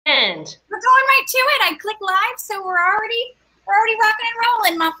going right to it. I click live, so we're already rocking and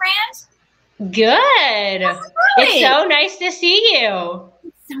rolling, my friend. Good. It's so nice to see you.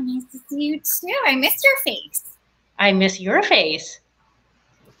 It's so nice to see you too. I missed your face. I miss your face.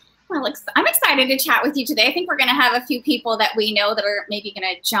 Well, I'm excited to chat with you today. I think we're going to have a few people that we know that are maybe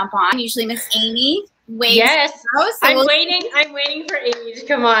going to jump on. Usually Miss Amy waves. Yes, I'm waiting for Amy to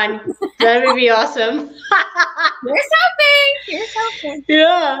come on. That would be awesome. Here's hoping.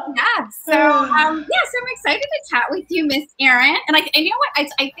 Yeah. Yeah. So, so I'm excited to chat with you, Miss Erin. And you know what?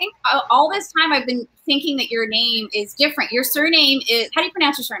 I think all this time I've been thinking that your name is different. Your surname is, how do you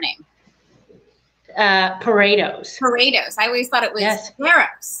pronounce your surname? Paredes. Paredes. I always thought it was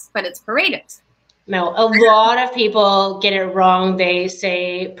Paredes, but it's Paredes. No, a lot of people get it wrong. They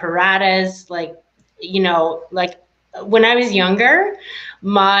say Paredes, like when I was younger,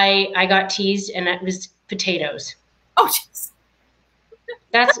 I got teased and it was potatoes. Oh, jeez.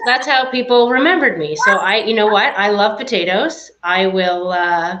 That's how people remembered me. So you know what? I love potatoes. I will,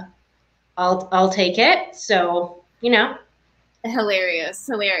 I'll take it. So, Hilarious.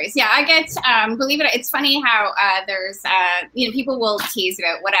 Yeah, I get, believe it, it's funny how there's, people will tease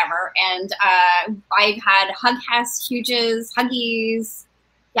about whatever. And I've had Hughes.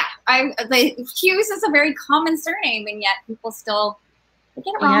 Yeah, Hughes is a very common surname, and yet people still get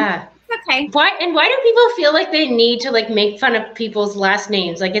it wrong. Yeah. It's okay. Why do people feel like they need to make fun of people's last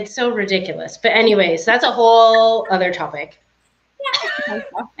names? Like, it's so ridiculous. But anyways, that's a whole other topic. Yeah,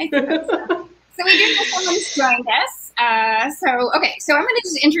 I suppose so. So we do have someone who's joined us. So I'm going to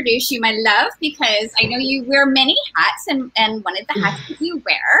just introduce you, my love, because I know you wear many hats, and one of the hats that you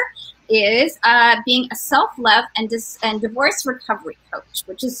wear is being a self-love and divorce recovery coach,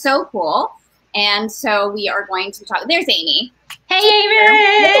 which is so cool. And so we are going to talk. There's Amy. Hey,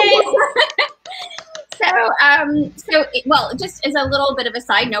 Amy. Well, just as a little bit of a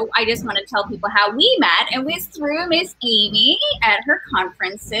side note, I just want to tell people how we met. It was through Miss Amy at her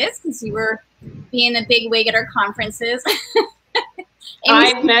conferences, because you were being the big wig at her conferences.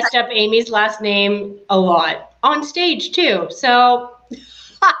 I've messed up Amy's last name a lot on stage too. So.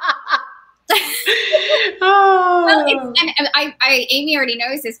 Well, Amy already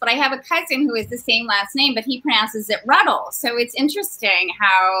knows this, but I have a cousin who has the same last name, but he pronounces it Ruddle. So it's interesting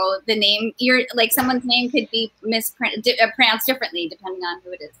how the name, someone's name could be pronounced differently depending on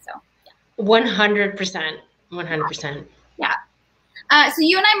who it is. So, yeah. 100%. 100%. Yeah. So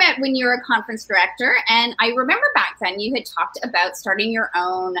you and I met when you were a conference director, and I remember back then you had talked about starting your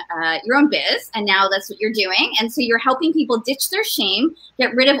own biz, and now that's what you're doing. And so you're helping people ditch their shame,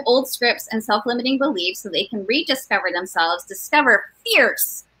 get rid of old scripts and self-limiting beliefs so they can rediscover themselves, discover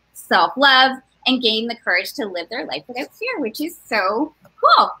fierce self-love, and gain the courage to live their life without fear, which is so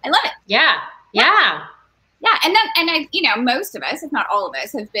cool. I love it. Yeah. Yeah, and most of us, if not all of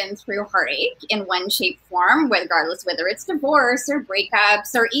us, have been through heartache in one shape, form, regardless whether it's divorce or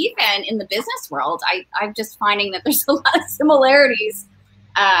breakups or even in the business world. I'm just finding that there's a lot of similarities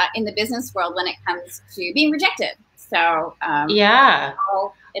in the business world when it comes to being rejected. So yeah,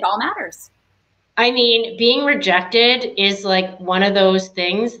 it all matters. I mean, being rejected is like one of those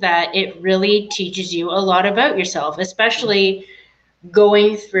things that it really teaches you a lot about yourself, especially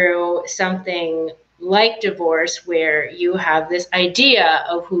going through something like divorce, where you have this idea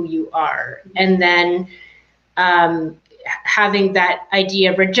of who you are, and then having that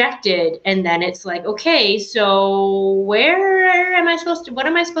idea rejected, and then it's like, okay, so what am I supposed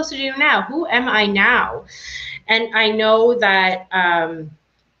to do now? Who am I now? And I know that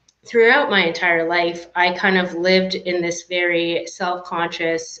throughout my entire life, I kind of lived in this very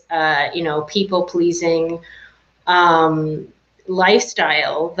self-conscious, people-pleasing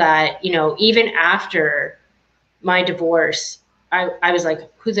lifestyle that, even after my divorce, I was like,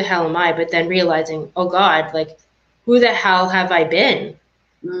 who the hell am I? But then realizing, oh God, like, who the hell have I been?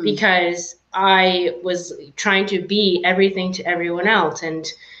 Because I was trying to be everything to everyone else. And,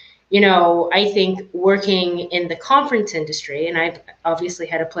 I think working in the conference industry, and I've obviously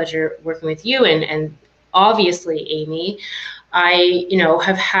had a pleasure working with you and obviously Amy, I,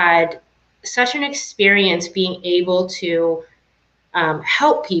 have had such an experience being able to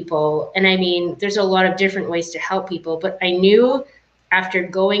help people. And I mean, there's a lot of different ways to help people, but I knew after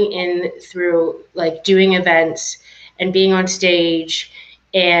going in through doing events and being on stage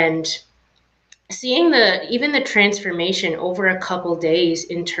and seeing even the transformation over a couple days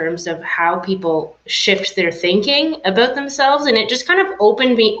in terms of how people shift their thinking about themselves. And it just kind of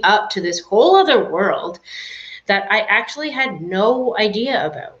opened me up to this whole other world that I actually had no idea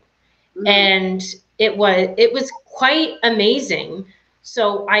about. And it was quite amazing.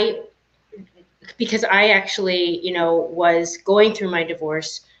 So because I actually, was going through my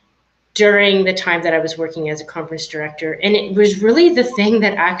divorce during the time that I was working as a conference director. And it was really the thing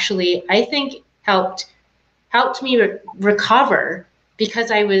that actually, I think, helped me recover,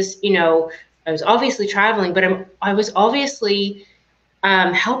 because I was, I was obviously traveling, but I was obviously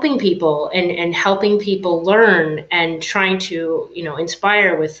helping people and helping people learn and trying to,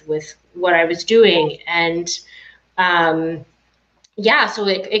 inspire with what I was doing. And yeah, so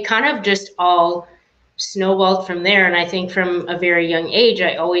it kind of just all snowballed from there. And I think from a very young age,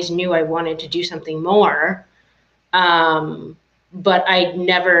 I always knew I wanted to do something more. But I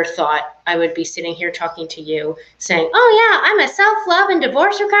never thought I would be sitting here talking to you saying, oh yeah, I'm a self-love and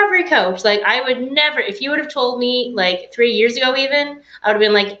divorce recovery coach. Like, I would never, if you would have told me like 3 years ago, even, I would have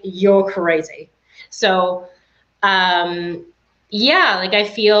been like, you're crazy. So, yeah, like I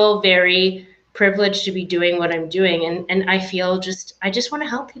feel very privileged to be doing what I'm doing. And I feel I just want to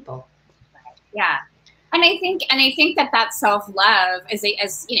help people. Yeah. And I think that self-love is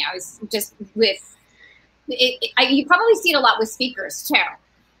just with, you probably see it a lot with speakers too,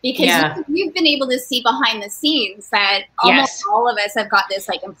 because you've been able to see behind the scenes that almost all of us have got this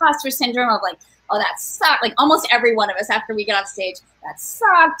like imposter syndrome of like, oh, that sucked. Like almost every one of us, after we get off stage, that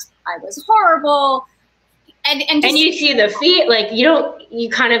sucked. I was horrible. And you see the like you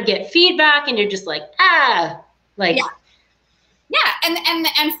kind of get feedback and you're just like, like. Yeah,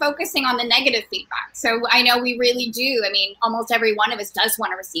 and focusing on the negative feedback. So I know we really do. I mean, almost every one of us does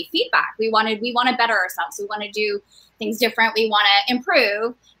want to receive feedback. We want to better ourselves. We want to do things different. We want to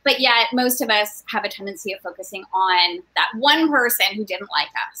improve. But yet most of us have a tendency of focusing on that one person who didn't like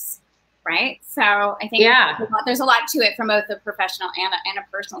us, right? So I think there's a lot to it from both a professional and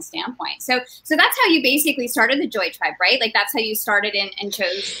a personal standpoint. So that's how you basically started the Joy Tribe, right? Like that's how you started and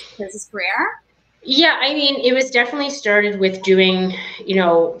chose this career? Yeah, I mean, it was definitely started with doing,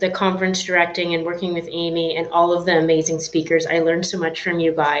 the conference directing and working with Amy and all of the amazing speakers. I learned so much from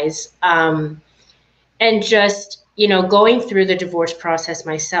you guys. And just, going through the divorce process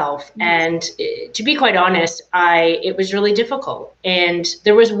myself. And to be quite honest, it was really difficult. And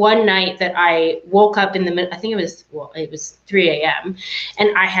there was one night that I woke up in the middle, I think it was 3 a.m.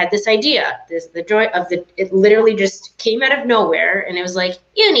 And I had this idea, the joy of it literally just came out of nowhere. And it was like,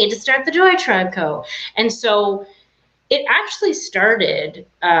 you need to start the Joy Tribe Co. And so it actually started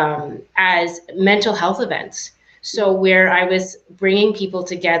as mental health events. So where I was bringing people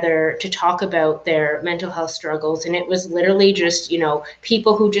together to talk about their mental health struggles. And it was literally just,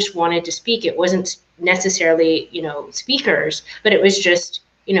 people who just wanted to speak. It wasn't necessarily, speakers, but it was just,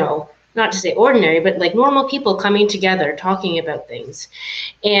 not to say ordinary, but like normal people coming together, talking about things.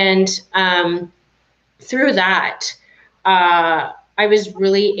 And through that, I was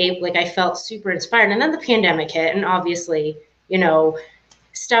really able, I felt super inspired. And then the pandemic hit, and obviously,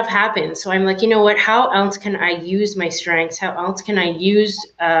 stuff happens. So I'm like, you know what, how else can I use my strengths? How else can I use,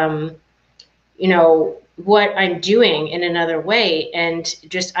 what I'm doing in another way? And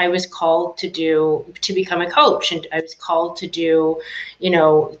just, I was called to become a coach, and I was called to do,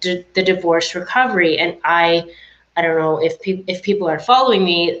 the divorce recovery. And I don't know if people are following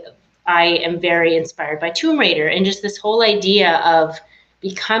me, I am very inspired by Tomb Raider and just this whole idea of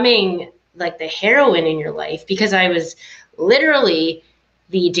becoming like the heroine in your life, because I was literally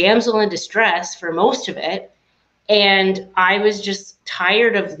the damsel in distress for most of it. And I was just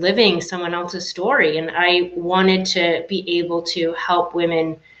tired of living someone else's story. And I wanted to be able to help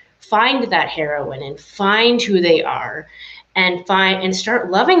women find that heroine and find who they are and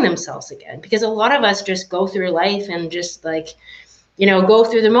start loving themselves again. Because a lot of us just go through life and just go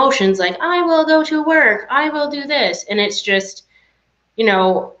through the motions, like, I will go to work, I will do this. And it's just,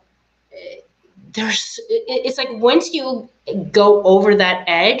 it's like once you go over that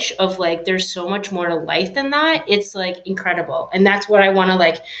edge of like, there's so much more to life than that, it's like incredible. And that's what I want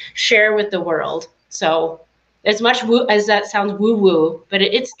to share with the world. So as much woo as that sounds woo woo, but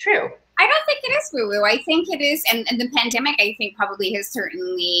it's true. I don't think it is woo-woo. I think it is, and the pandemic, I think, probably has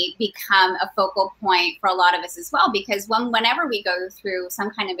certainly become a focal point for a lot of us as well, because whenever we go through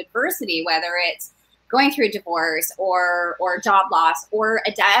some kind of adversity, whether it's going through a divorce or job loss or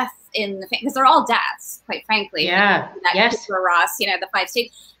a death in the family, because they're all deaths, quite frankly. Yeah. Yes. For us, the 5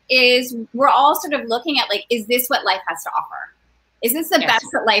 stages, is we're all sort of looking at like, is this what life has to offer? Is this the best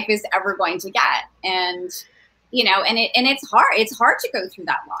that life is ever going to get? And and it's hard. It's hard to go through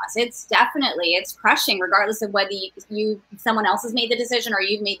that loss. It's crushing, regardless of whether someone else has made the decision or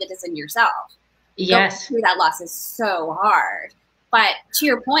you've made the decision yourself. Yes. Going through that loss is so hard. But to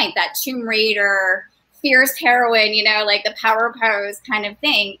your point, that Tomb Raider, fierce heroine, like the power pose kind of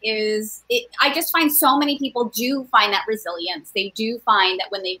thing I just find so many people do find that resilience. They do find that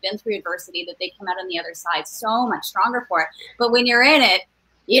when they've been through adversity, that they come out on the other side so much stronger for it. But when you're in it,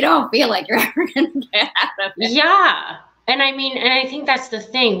 you don't feel like you're ever going to get out of it. Yeah. And I mean, and I think that's the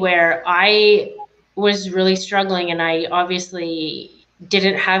thing where I was really struggling, and I obviously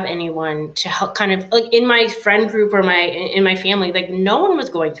didn't have anyone to help, kind of like in my friend group or in my family, like no one was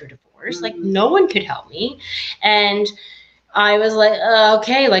going through divorce, like no one could help me. And I was like,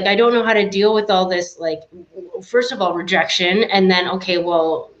 okay, like I don't know how to deal with all this, like first of all, rejection, and then okay,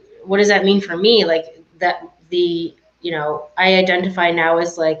 well, what does that mean for me? Like that I identify now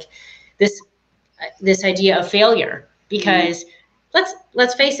as like this idea of failure, because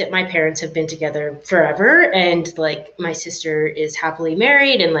let's face it, my parents have been together forever, and like my sister is happily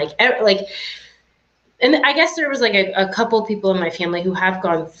married, and and I guess there was like a couple people in my family who have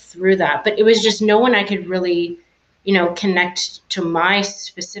gone through that, but it was just no one I could really, connect to my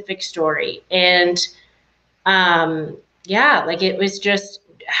specific story. And yeah, like it was just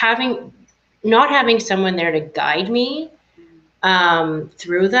not having someone there to guide me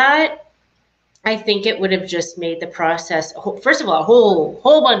through that. I think it would have just made the process, first of all, a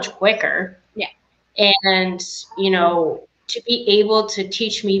whole bunch quicker. Yeah. And, to be able to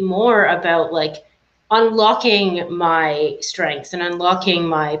teach me more about like unlocking my strengths and unlocking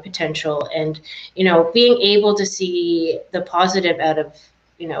my potential, and, being able to see the positive out of,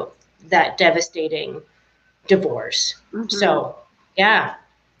 that devastating divorce. So, yeah.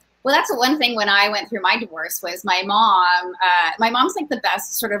 Well, that's one thing when I went through my divorce was my mom. My mom's like the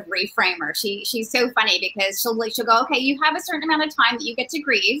best sort of reframer. She's so funny because she'll go, okay, you have a certain amount of time that you get to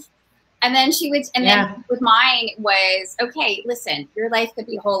grieve. And then then with mine was, okay, listen, your life could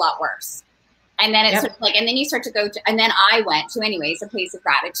be a whole lot worse. And then it's sort of like, and then you start to go to, and then I went to anyways, a place of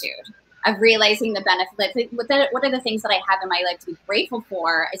gratitude, of realizing the benefit. What are the things that I have in my life to be grateful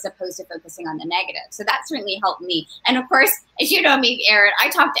for, as opposed to focusing on the negative. So that certainly helped me. And of course, as you know me, Erin,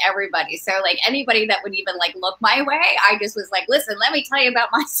 I talk to everybody. So like anybody that would even like look my way, I just was like, listen, let me tell you about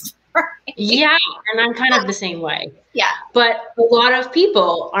my story. Yeah, and I'm kind of the same way. Yeah. But a lot of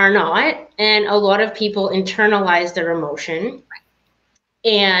people are not, and a lot of people internalize their emotion.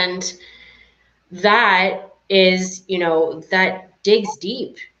 Right. And that is, that digs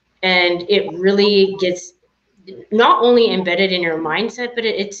deep, and it really gets not only embedded in your mindset, but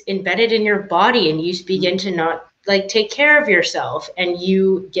it's embedded in your body, and you begin to not like take care of yourself, and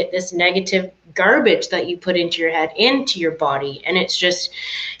you get this negative garbage that you put into your head, into your body, and it's just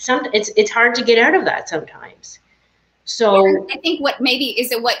it's hard to get out of that sometimes. So I think what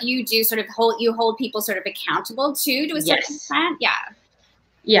you do sort of hold people sort of accountable to a certain extent. Yeah.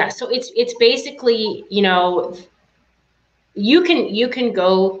 Yeah. So it's basically, you can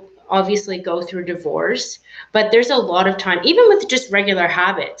obviously go through divorce, but there's a lot of time, even with just regular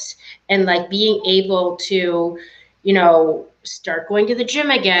habits, and like being able to, start going to the gym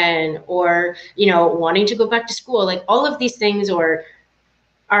again, or, wanting to go back to school, like all of these things are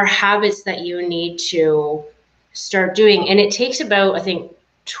habits that you need to start doing. And it takes about, I think,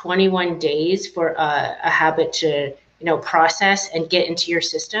 21 days for a habit to, process and get into your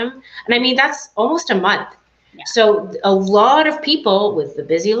system. And I mean, that's almost a month. Yeah. So a lot of people with the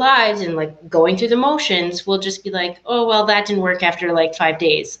busy lives and like going through the motions will just be like, oh, well, that didn't work after like 5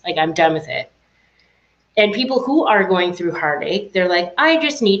 days. Like, I'm done with it. And people who are going through heartache, they're like, I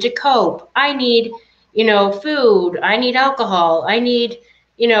just need to cope. I need, food. I need alcohol. I need,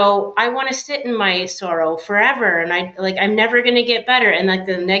 I want to sit in my sorrow forever. And I'm never going to get better. And like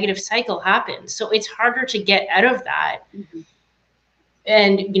the negative cycle happens. So it's harder to get out of that. Mm-hmm.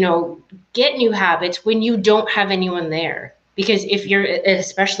 And, get new habits when you don't have anyone there. Because if you're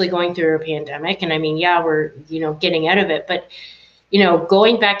especially going through a pandemic, and I mean, yeah, we're, getting out of it, but,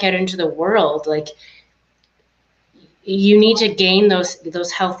 going back out into the world, like, you need to gain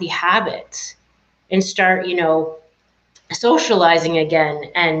those healthy habits and start, socializing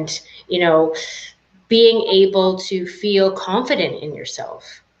again, and, being able to feel confident in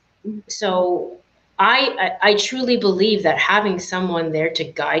yourself. So I truly believe that having someone there to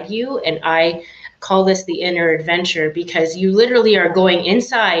guide you, and I call this the inner adventure, because you literally are going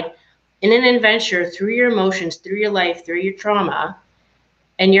inside in an adventure through your emotions, through your life, through your trauma,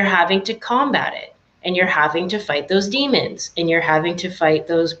 and you're having to combat it, and you're having to fight those demons, and you're having to fight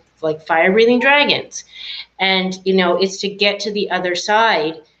those like fire-breathing dragons. And, it's to get to the other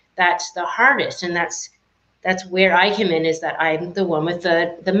side that's the hardest. And that's where I come in, is that I'm the one with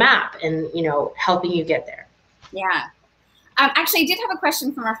the map and, helping you get there. Yeah. Actually, I did have a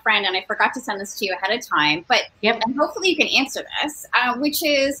question from a friend, and I forgot to send this to you ahead of time, but and hopefully you can answer this, which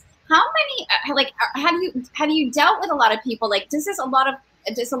is, how many, have you dealt with a lot of people? Like, does a lot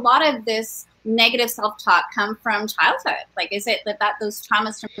of this negative self-talk come from childhood? Like, is it that those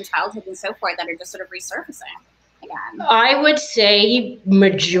traumas from childhood and so forth that are just sort of resurfacing? again? I would say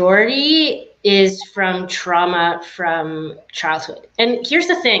majority is from trauma from childhood. And here's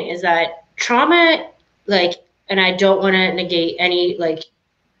the thing is that trauma, like, and I don't want to negate any like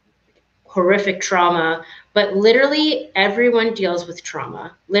horrific trauma, but literally everyone deals with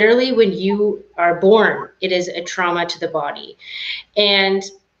trauma. Literally when you are born, it is a trauma to the body. And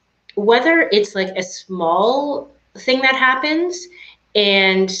whether it's like a small thing that happens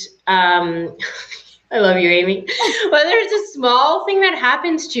and I love you, Amy. Whether it's a small thing that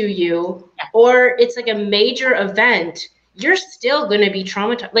happens to you or it's like a major event, you're still going to be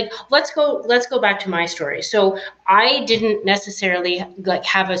traumatized. Like let's go back to my story. So I didn't necessarily like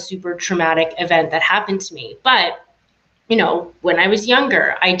have a super traumatic event that happened to me, but you know, when I was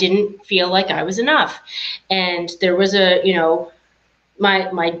younger, I didn't feel like I was enough. And there was a, you know,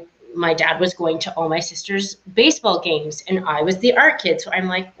 my dad was going to all my sister's baseball games and I was the art kid. So I'm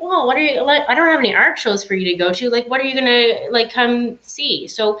like, well, what are you like? I don't have any art shows for you to go to. Like, what are you gonna like come see?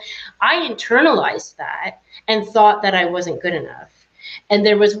 So I internalized that and thought that I wasn't good enough. And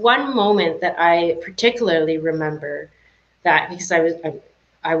there was one moment that I particularly remember that because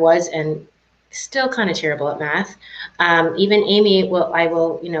I was and still kind of terrible at math. Even Amy I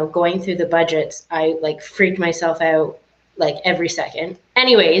will, you know, going through the budgets, I like freaked myself out like every second.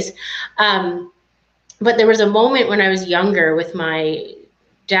 Anyways, but there was a moment when I was younger with my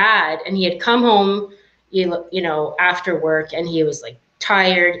dad and he had come home, you know, after work and he was like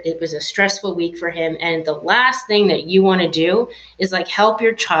tired. It was a stressful week for him. And the last thing that you want to do is like help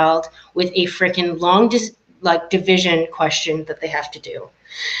your child with a freaking long division question that they have to do.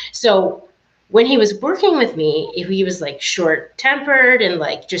 So when he was working with me, he was like short tempered and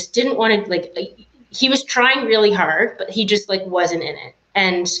like just didn't want to like, he was trying really hard, but he just like wasn't in it.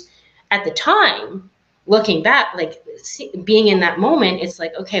 And at the time, looking back, like being in that moment, it's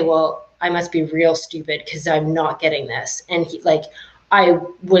like, okay, well, I must be real stupid because I'm not getting this. And he, like, I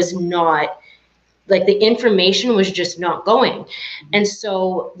was not, like the information was just not going. And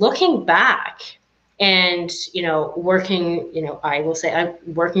so looking back and, you know, working, you know, I will say I'm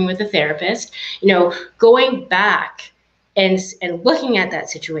working with a therapist, you know, going back and looking at that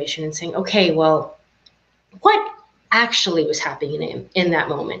situation and saying, okay, well, what actually was happening in that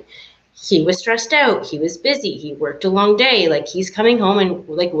moment? He was stressed out. He was busy. He worked a long day. Like he's coming home and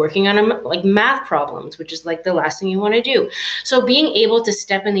like working on like math problems, which is like the last thing you want to do. So being able to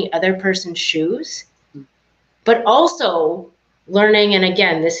step in the other person's shoes, but also learning. And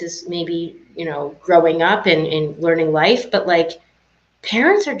again, this is maybe, you know, growing up and learning life, but like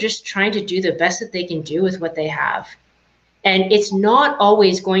parents are just trying to do the best that they can do with what they have. And it's not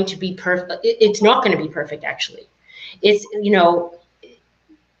always going to be perfect. It's not going to be perfect, actually. It's, you know,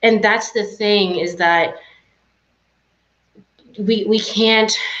 and that's the thing is that we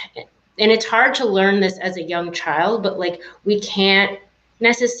can't, and it's hard to learn this as a young child, but like we can't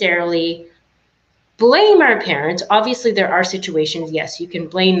necessarily blame our parents. Obviously, there are situations, yes, you can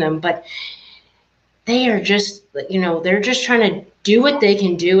blame them, but they are just, you know, they're just trying to do what they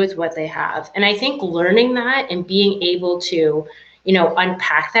can do with what they have. And I think learning that and being able to, you know,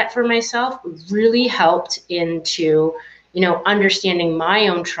 unpack that for myself really helped into, you know, understanding my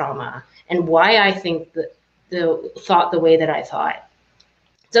own trauma and why I think the way that I thought.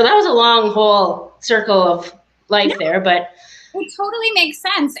 So that was a long whole circle of life there, but it totally makes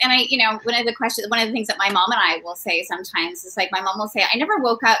sense. And I, you know, one of the things that my mom and I will say sometimes is like, my mom will say, I never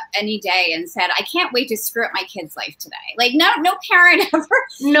woke up any day and said, I can't wait to screw up my kid's life today. Like no parent ever.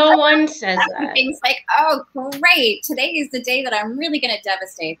 No one says that. Things like, oh, great. Today is the day that I'm really going to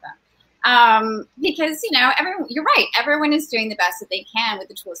devastate them. Because, you know, you're right. Everyone is doing the best that they can with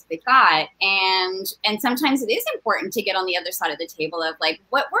the tools that they've got. And sometimes it is important to get on the other side of the table of like,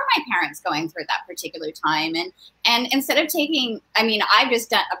 what were my parents going through at that particular time? And instead of taking, I mean, I've just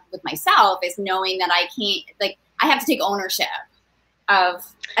done with myself is knowing that I can't, like, I have to take ownership of,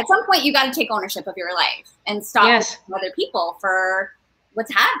 at some point you got to take ownership of your life and stop blaming other people for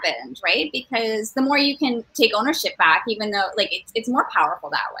what's happened, right? Because the more you can take ownership back, even though like it's more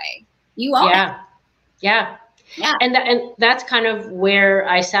powerful that way. You own it. Yeah. And that's kind of where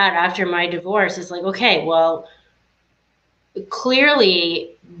I sat after my divorce. Is like, okay, well,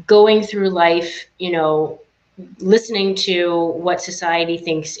 clearly going through life, you know, listening to what society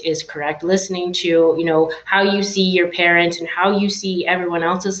thinks is correct, listening to, you know, how you see your parents and how you see everyone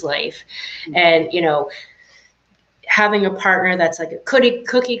else's life, and, you know, having a partner that's like a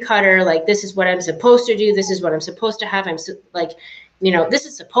cookie cutter, like this is what I'm supposed to do, this is what I'm supposed to have, like, you know, this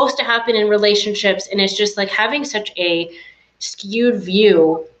is supposed to happen in relationships. And it's just like having such a skewed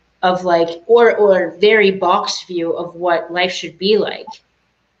view of like, or very boxed view of what life should be like.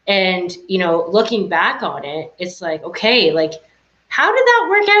 And, you know, looking back on it, it's like, okay, like, how did that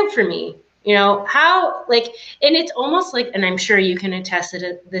work out for me? You know, how, like, and it's almost like, and I'm sure you can attest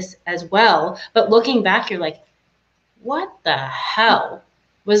to this as well, but looking back, you're like, what the hell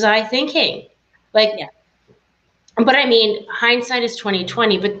was I thinking? Like, Yeah. but I mean, hindsight is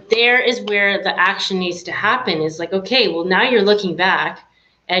 2020, but there is where the action needs to happen is like, okay, well, now you're looking back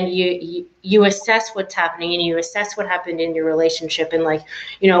and you assess what's happening and you assess what happened in your relationship. And like,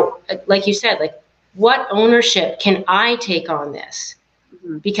 you know, like you said, like, what ownership can I take on this?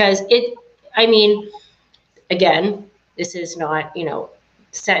 Mm-hmm. Because it, I mean, again, this is not, you know,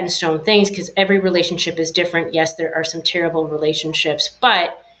 set in stone things because every relationship is different. Yes, there are some terrible relationships,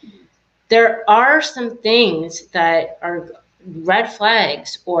 but there are some things that are red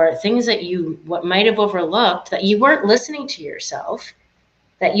flags or things that you what might have overlooked that you weren't listening to yourself,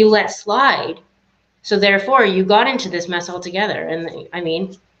 that you let slide. So therefore you got into this mess altogether. And I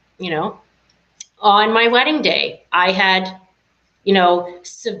mean, you know, on my wedding day, I had, you know,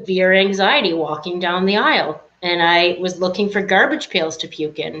 severe anxiety walking down the aisle. And I was looking for garbage pails to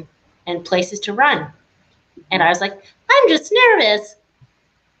puke in and places to run. And I was like, I'm just nervous.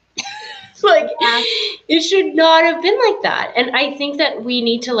 Like, it should not have been like that. And I think that we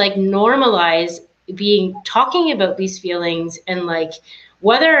need to like normalize talking about these feelings, and like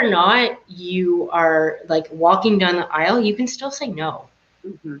whether or not you are like walking down the aisle, you can still say no.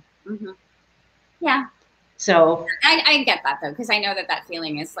 Mm-hmm. Mm-hmm. Yeah. So I get that though, because I know that that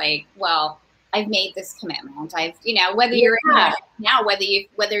feeling is like, well, I've made this commitment. I've, you know, whether you're now,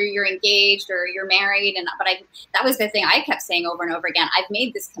 whether you're engaged or you're married, and but that was the thing I kept saying over and over again. I've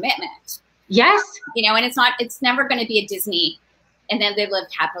made this commitment. Yes. You know, and it's never going to be a Disney, and then they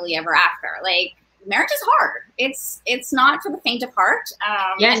lived happily ever after. Like, marriage is hard. It's not for the faint of heart.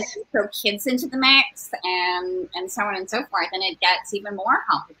 Yes. And if you throw kids into the mix and so on and so forth, and it gets even more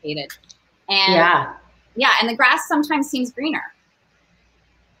complicated. And yeah, and the grass sometimes seems greener.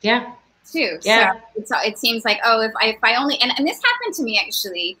 Yeah. Too. Yeah. So it seems like, oh, if I only, and this happened to me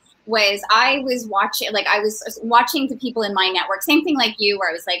actually, was I was watching the people in my network, same thing like you, where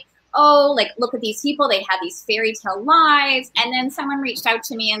I was like, oh, like, look at these people, they had these fairy tale lives. And then someone reached out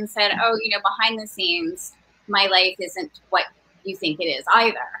to me and said, oh, you know, behind the scenes, my life isn't what you think it is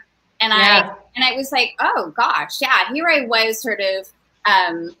either. And I was like, oh gosh, yeah, here I was sort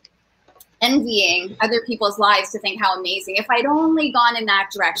of, envying other people's lives to think how amazing, if I'd only gone in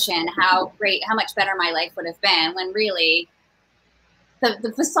that direction, how great, how much better my life would have been, when really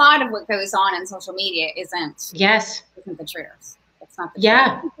the facade of what goes on in social media isn't the truth. It's not the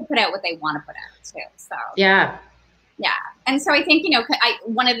truth. People put out what they want to put out too. So yeah. And so I think, you know,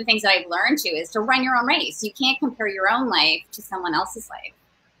 one of the things that I've learned too is to run your own race. You can't compare your own life to someone else's life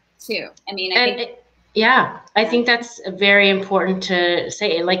too. I mean, I think that's very important to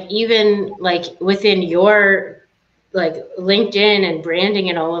say. Like, even like within your like LinkedIn and branding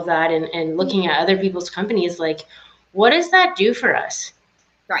and all of that, and looking at other people's companies, like, what does that do for us?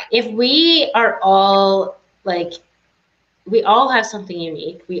 Right. If we are all like, we all have something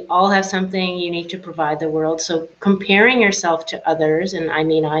unique. We all have something unique to provide the world. So comparing yourself to others, and I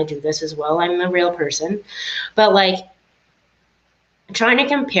mean, I do this as well. I'm a real person, but like, trying to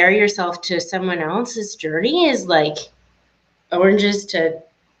compare yourself to someone else's journey is like oranges to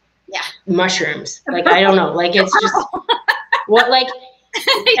mushrooms. Like, I don't know. Like, it's just what, like,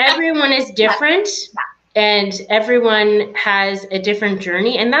 everyone is different and everyone has a different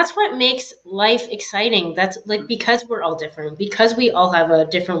journey. And that's what makes life exciting. That's like, because we're all different, because we all have a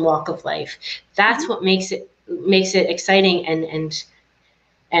different walk of life. That's what makes it exciting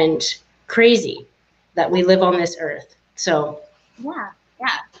and crazy that we live on this earth. So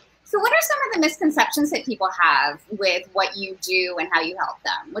yeah. So what are some of the misconceptions that people have with what you do and how you help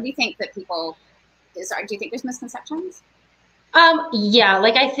them? What do you think that do you think there's misconceptions? Yeah,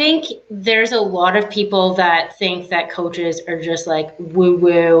 like, I think there's a lot of people that think that coaches are just like woo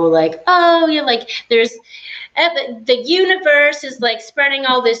woo, like, oh yeah, like there's the universe is like spreading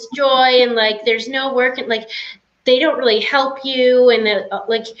all this joy, and like there's no work, and like they don't really help you, and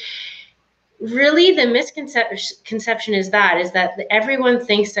like, really the misconception is that everyone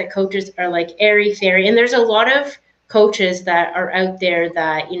thinks that coaches are like airy fairy, and there's a lot of coaches that are out there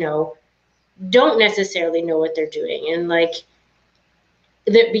that, you know, don't necessarily know what they're doing, and like,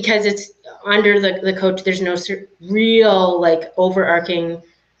 because it's under the coach, there's no real like overarching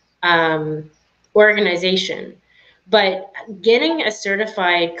organization. But getting a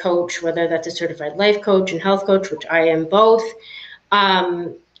certified coach, whether that's a certified life coach and health coach, which I am both,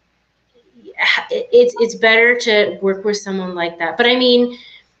 it's better to work with someone like that. But I mean,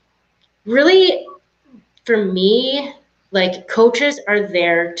 really, for me, like coaches are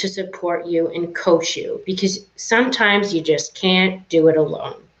there to support you and coach you, because sometimes you just can't do it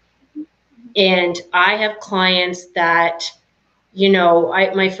alone. And I have clients that, you know,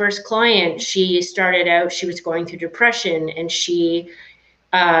 my first client, she started out, she was going through depression, and she,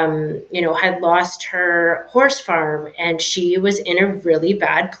 you know, had lost her horse farm, and she was in a really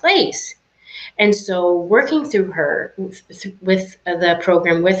bad place. And so working through her with the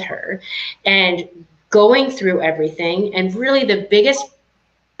program with her and going through everything, and really the biggest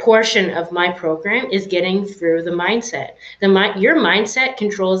portion of my program is getting through the mindset. Your mindset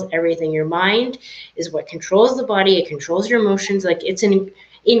controls everything. Your mind is what controls the body. It controls your emotions. Like, it's an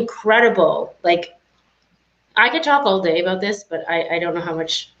incredible, like, I could talk all day about this, but I don't know how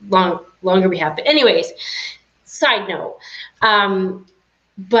much longer we have. But anyways, side note,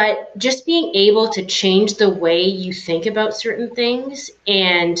 but just being able to change the way you think about certain things,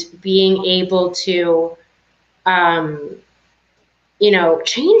 and being able to, you know,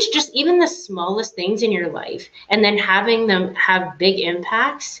 change just even the smallest things in your life, and then having them have big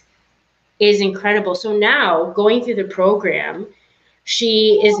impacts, is incredible. So now, going through the program,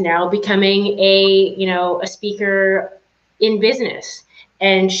 she is now becoming a, you know, a speaker in business,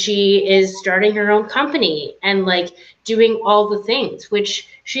 and she is starting her own company, and like doing all the things, which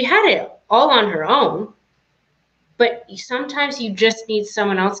she had it all on her own. But sometimes you just need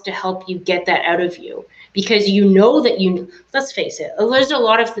someone else to help you get that out of you, because you know that let's face it, there's a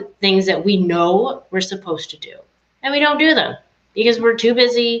lot of things that we know we're supposed to do, and we don't do them because we're too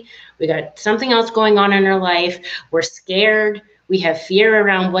busy. We got something else going on in our life. We're scared. We have fear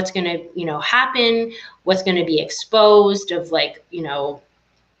around what's going to, you know, happen, what's going to be exposed of, like, you know,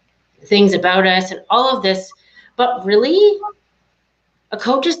 things about us and all of this. But really, a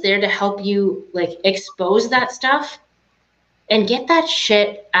coach is there to help you, like, expose that stuff and get that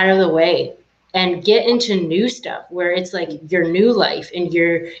shit out of the way, and get into new stuff where it's like your new life, and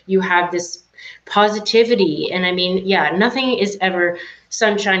you have this positivity. And I mean, yeah, nothing is ever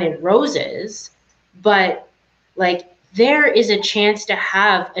sunshine and roses, but like, there is a chance to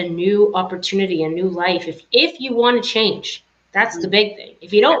have a new opportunity, a new life, if you want to change. That's the big thing.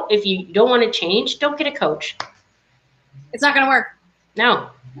 If you don't want to change, don't get a coach. It's not going to work. No,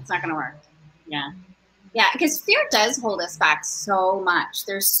 it's not going to work. Yeah. Yeah, because fear does hold us back so much.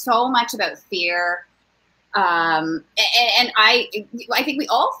 There's so much about fear. And I think we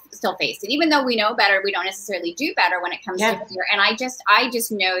all still face it. Even though we know better, we don't necessarily do better when it comes to fear. And I just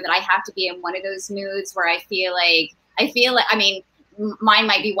know that I have to be in one of those moods where I feel like, I mean, mine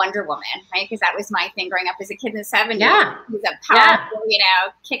might be Wonder Woman, right? Because that was my thing growing up as a kid in the 70s. Yeah. Who's a powerful, you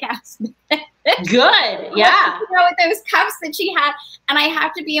know, kick-ass. Good. Yeah. You know, with those cups that she had. And I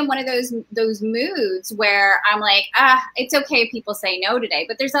have to be in one of those moods where I'm like, it's okay if people say no today.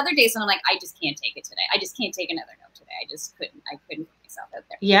 But there's other days when I'm like, I just can't take it today. I just can't take another no today. I couldn't put myself out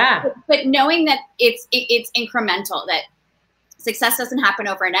there. Yeah. But knowing that it's incremental, that success doesn't happen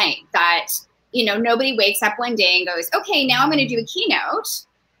overnight, that, you know, nobody wakes up one day and goes, okay, now I'm going to do a keynote.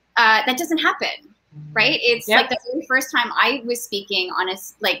 That doesn't happen. Right. It's like the very first time I was speaking on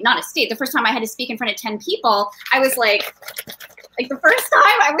not a stage, the first time I had to speak in front of 10 people, I was like the first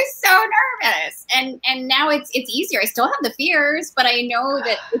time I was so nervous, and now it's easier. I still have the fears, but I know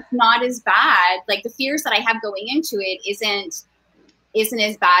that it's not as bad. Like, the fears that I have going into it isn't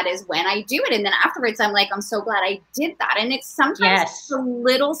as bad as when I do it. And then afterwards, I'm like, I'm so glad I did that. And it's sometimes the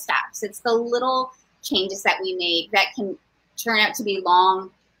little steps, it's the little changes that we make that can turn out to be long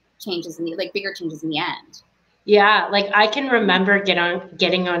changes bigger changes in the end. Yeah, like, I can remember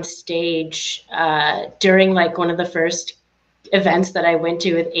getting on stage during like one of the first events that I went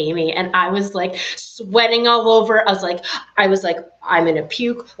to with Amy, and I was like sweating all over. I was like, I'm gonna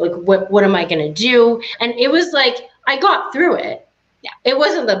puke. Like, what am I gonna do? And it was like, I got through it. Yeah, it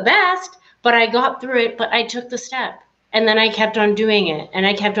wasn't the best, but I got through it. But I took the step. And then I kept on doing it, and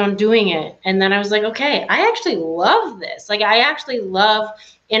I kept on doing it. And then I was like, okay, I actually love this. Like, I actually love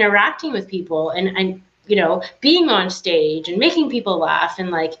interacting with people, and you know, being on stage and making people laugh.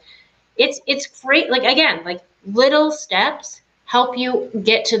 And like, it's great. Like, again, like, little steps help you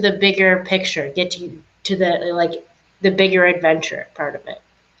get to the bigger picture, get to the bigger adventure part of it.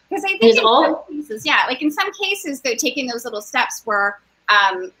 Because I think some cases, like in some cases, they're taking those little steps where,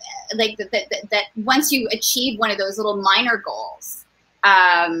 like that once you achieve one of those little minor goals,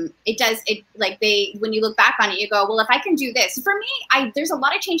 when you look back on it, you go, well, if I can do this. For me, there's a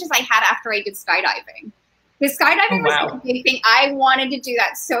lot of changes I had after I did skydiving. Because skydiving was a big thing. I wanted to do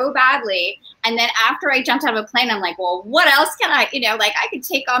that so badly. And then after I jumped out of a plane, I'm like, well, what else can I, like, I could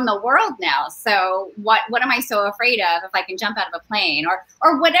take on the world now. So what am I so afraid of if I can jump out of a plane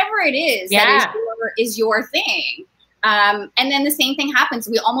or whatever it is that is your thing? And then the same thing happens.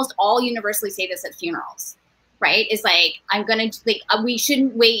 We almost all universally say this at funerals, right? It's like, we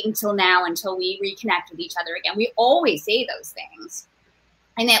shouldn't wait until now until we reconnect with each other again. We always say those things.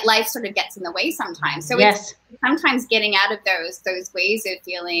 And that life sort of gets in the way sometimes. So it's sometimes getting out of those ways of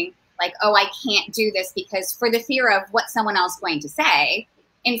feeling like, oh, I can't do this because for the fear of what someone else is going to say.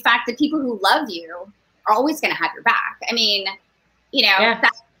 In fact, the people who love you are always going to have your back. I mean,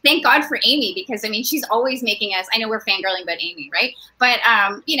 thank God for Amy, because I mean, she's always making us, I know we're fangirling about Amy, right? But,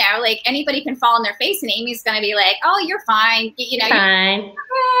 like anybody can fall on their face and Amy's going to be like, oh, you're fine. You're fine.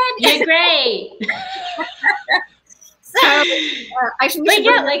 You're great. So I should. But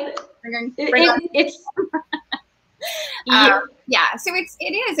yeah, like it's. So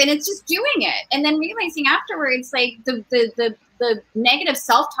it is, and it's just doing it, and then realizing afterwards, like the negative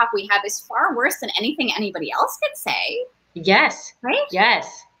self-talk we have is far worse than anything anybody else could say. Yes. Right.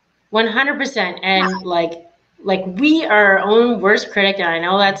 Yes. 100%. And like we are our own worst critic, and I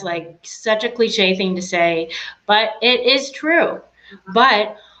know that's like such a cliche thing to say, but it is true.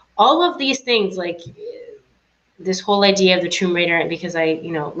 But all of these things, like this whole idea of the Tomb Raider, because I,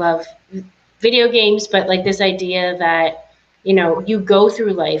 love video games, but like this idea that, you go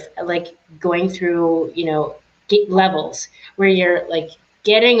through life, like going through, levels where you're like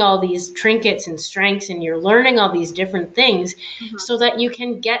getting all these trinkets and strengths and you're learning all these different things so that you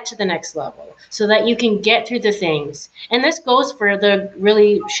can get to the next level, so that you can get through the things. And this goes for the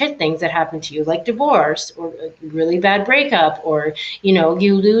really shit things that happen to you, like divorce or a really bad breakup, or,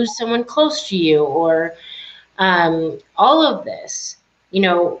 you lose someone close to you, or all of this,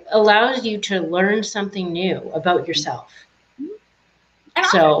 allows you to learn something new about yourself. And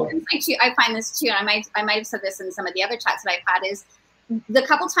so I find this too, and I might have said this in some of the other chats that I've had, is the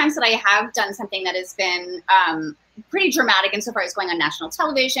couple times that I have done something that has been pretty dramatic insofar as going on national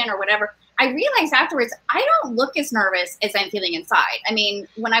television or whatever, I realized afterwards I don't look as nervous as I'm feeling inside. I mean,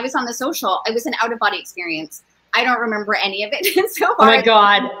 when I was on The Social, it was an out-of-body experience. I don't remember any of it. So oh my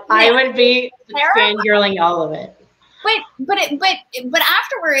God, I would be fangirling all of it. But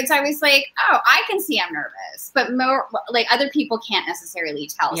afterwards I was like, oh, I can see I'm nervous, but more like other people can't necessarily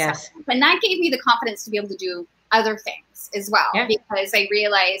tell. Yes. Something. And that gave me the confidence to be able to do other things as well, because I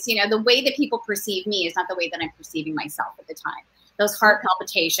realized, the way that people perceive me is not the way that I'm perceiving myself at the time. Those heart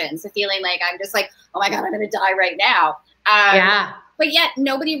palpitations, the feeling like I'm just like, oh my God, I'm going to die right now. But yet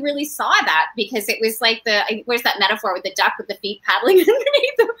nobody really saw that, because it was like where's that metaphor with the duck with the feet paddling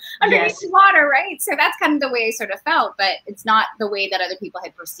underneath the water, right? So that's kind of the way I sort of felt, but it's not the way that other people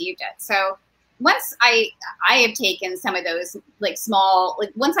had perceived it. So once I have taken some of those like small,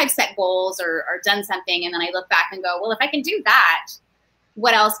 like once I've set goals or done something, and then I look back and go, well, if I can do that,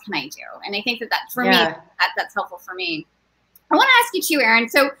 what else can I do? And I think that for me, that's helpful for me. I want to ask you too, Erin.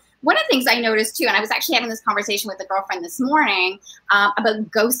 So one of the things I noticed too, and I was actually having this conversation with a girlfriend this morning about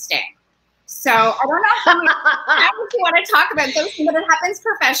ghosting. So I don't know how much you want to talk about ghosting, but it happens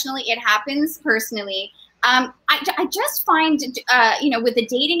professionally. It happens personally. I just find, with the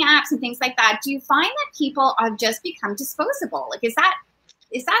dating apps and things like that, do you find that people have just become disposable? Like, is that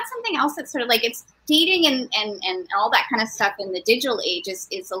something else that's sort of like, it's dating and all that kind of stuff in the digital age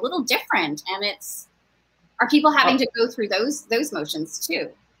is a little different, and are people having to go through those motions too?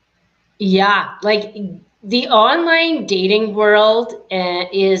 Yeah, like the online dating world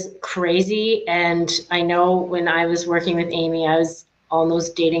is crazy. And I know when I was working with Amy, I was on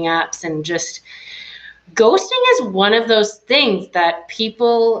those dating apps, and just ghosting is one of those things that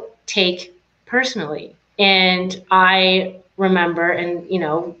people take personally. And I remember, and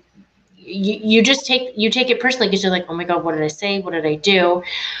you take it personally, because you're like, oh my God, what did I say? What did I do?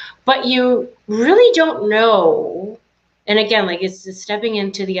 But you really don't know. And again, like, it's the stepping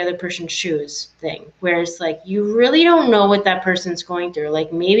into the other person's shoes thing, where it's like, you really don't know what that person's going through.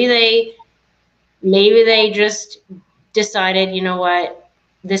 Like, maybe they just decided, you know what,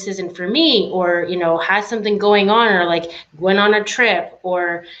 this isn't for me, or, has something going on, or like went on a trip,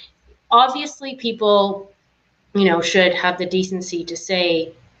 or obviously people, should have the decency to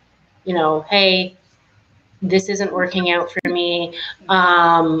say, hey, this isn't working out for me.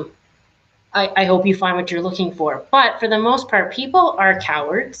 I hope you find what you're looking for. But for the most part, people are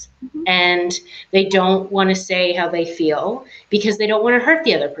cowards, and they don't want to say how they feel because they don't want to hurt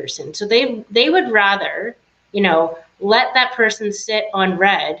the other person. So they would rather, let that person sit on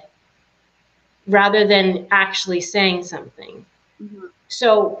red rather than actually saying something.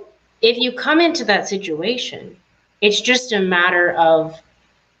 So if you come into that situation, it's just a matter of,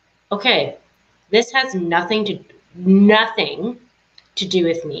 okay, this has nothing to do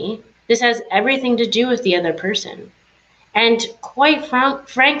with me. This has everything to do with the other person. And quite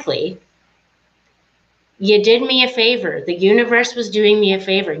frankly, you did me a favor. The universe was doing me a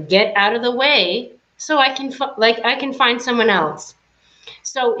favor. Get out of the way so I can I can find someone else.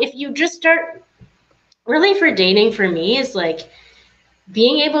 So if you just start, really for dating for me is like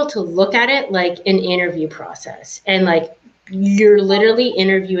being able to look at it like an interview process, and like you're literally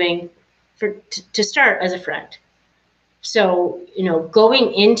interviewing to start as a friend. So,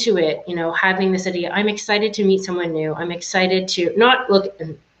 going into it, having this idea, I'm excited to meet someone new. I'm excited to not look,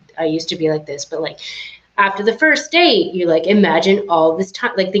 I used to be like this, but like after the first date, you like imagine all this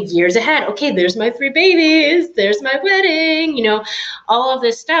time, like the years ahead. Okay, there's my 3 babies, there's my wedding, all of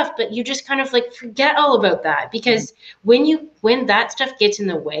this stuff. But you just kind of like forget all about that, because when that stuff gets in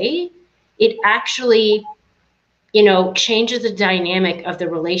the way, it actually changes the dynamic of the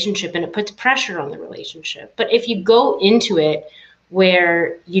relationship, and it puts pressure on the relationship. But if you go into it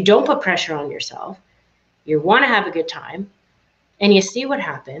where you don't put pressure on yourself, you want to have a good time, and you see what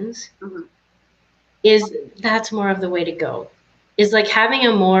happens, that's more of the way to go. Is like having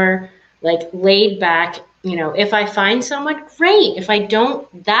a more like laid back, if I find someone, great. If I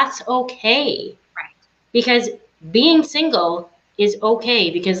don't, that's okay. Right. Because being single is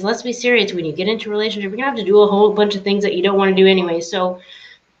okay, because let's be serious, when you get into a relationship, you're gonna have to do a whole bunch of things that you don't want to do anyway. So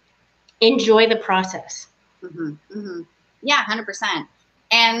enjoy the process. Yeah, 100%.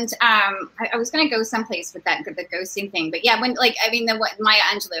 And I was going to go someplace with that, the ghosting thing. But yeah, when Maya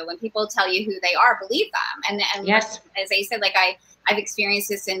Angelou, when people tell you who they are, believe them. And yes, as I said, like I've experienced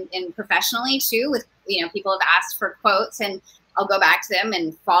this in professionally too, with, people have asked for quotes, and I'll go back to them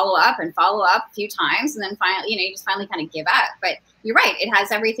and follow up a few times. And then finally, you just finally kind of give up. But you're right. It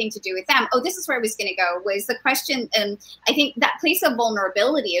has everything to do with them. Oh, this is where I was going to go, was the question. And I think that place of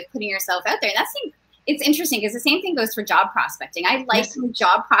vulnerability of putting yourself out there, and that's it's interesting because the same thing goes for job prospecting. I like from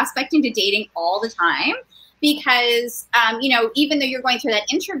job prospecting to dating all the time, because, even though you're going through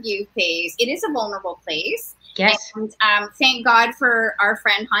that interview phase, it is a vulnerable place. Yes. And thank God for our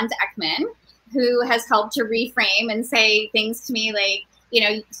friend Hans Ekman, who has helped to reframe and say things to me like,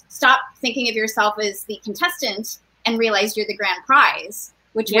 stop thinking of yourself as the contestant and realize you're the grand prize,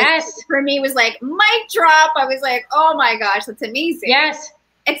 which was, for me was like mic drop. I was like, oh my gosh, that's amazing. Yes.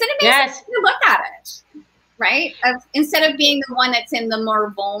 It's an amazing way to look at it, right? Instead of being the one that's in the more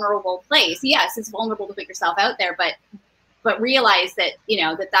vulnerable place. Yes, it's vulnerable to put yourself out there, but realize that,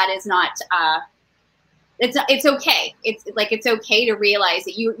 that is not, it's okay. It's okay to realize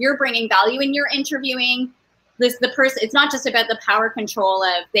that you're bringing value and you're interviewing the person. It's not just about the power control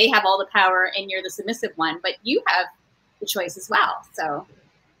of they have all the power and you're the submissive one, but you have the choice as well. So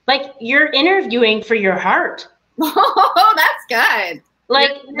like you're interviewing for your heart. Oh, that's good.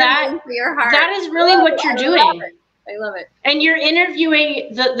 Like that, for your heart. That is really what you're doing. I love it. And you're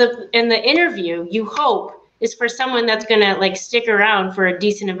interviewing the interview, you hope, is for someone that's gonna like stick around for a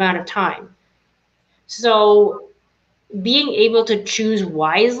decent amount of time. So being able to choose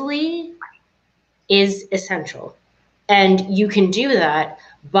wisely is essential. And you can do that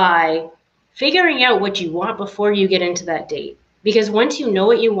by figuring out what you want before you get into that date. Because once you know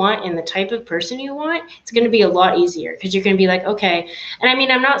what you want and the type of person you want, it's going to be a lot easier, because you're going to be like, okay. And I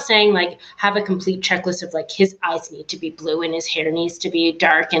mean, I'm not saying like have a complete checklist of like his eyes need to be blue and his hair needs to be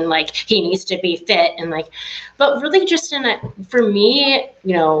dark and like he needs to be fit and like, but really just for me,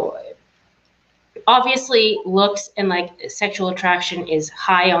 obviously looks and like sexual attraction is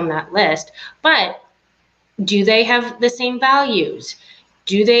high on that list, but do they have the same values?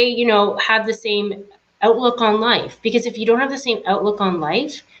 Do they, have the same outlook on life? Because if you don't have the same outlook on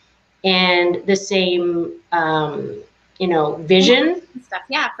life and the same, vision, stuff,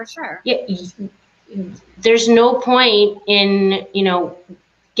 yeah, for sure. Yeah, there's no point in,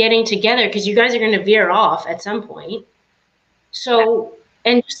 getting together, because you guys are going to veer off at some point. So,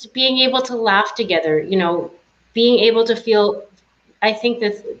 and just being able to laugh together, being able to feel, I think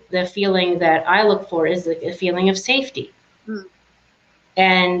that the feeling that I look for is like a feeling of safety.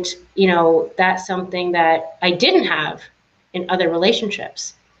 And, that's something that I didn't have in other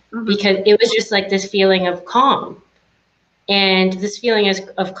relationships, because it was just like this feeling of calm. And this feeling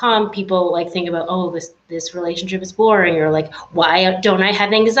of calm, people like think about, oh, this relationship is boring, or like, why don't I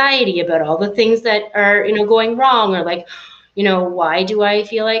have anxiety about all the things that are, going wrong, or like, why do I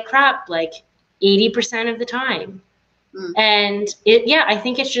feel like crap like 80% of the time? And I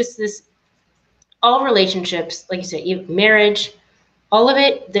think it's just this, all relationships, like you said, marriage, all of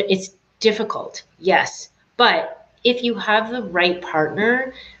it, it's difficult, yes. But if you have the right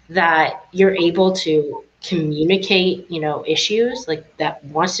partner that you're able to communicate, issues, like that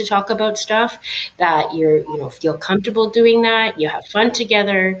wants to talk about stuff, that you're, feel comfortable doing that, you have fun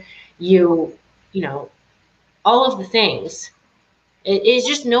together, all of the things, It's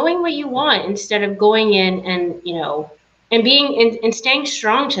just knowing what you want instead of going in and, you know, and being and staying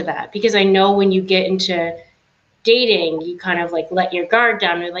strong to that. Because I know when you get into dating, you kind of like let your guard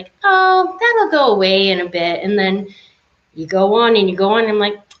down. You're like, oh, that'll go away in a bit. And then you go on and you go on. And I'm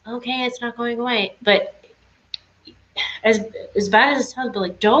like, okay, it's not going away. But as bad as it sounds, but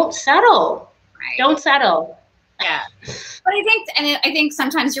like, don't settle. Right. Don't settle. Yeah. But I think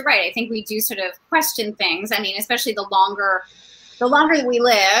sometimes you're right. I think we do sort of question things. I mean, especially the longer that we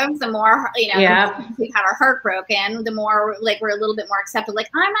live, the more, you know, Yeah. we've had our heart broken, the more like we're a little bit more accepted. Like,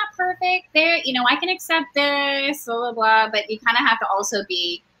 I'm not perfect. There, you know, I can accept this, blah, blah, blah. But you kind of have to also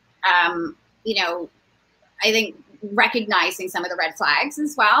be, you know, I think recognizing some of the red flags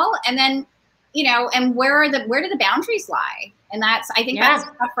as well. And then, you know, and where do the boundaries lie? And that's, I think that's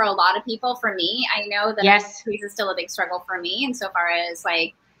tough for a lot of people. For me, I know that boundaries is still a big struggle for me. And so far as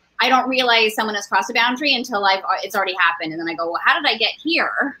like, I don't realize someone has crossed a boundary until it's already happened. And then I go, well, how did I get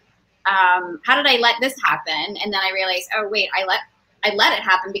here? How did I let this happen? And then I realize, oh wait, I let it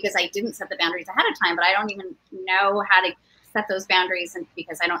happen because I didn't set the boundaries ahead of time, but I don't even know how to set those boundaries, and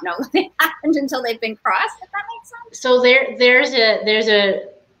because I don't know what they happened until they've been crossed, if that makes sense. So there's a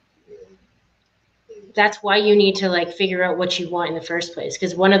that's why you need to like figure out what you want in the first place.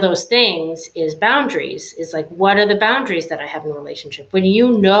 Because one of those things is boundaries. Is like, what are the boundaries that I have in a relationship? When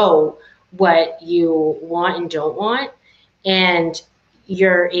you know what you want and don't want, and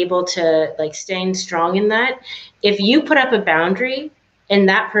you're able to like staying strong in that. If you put up a boundary and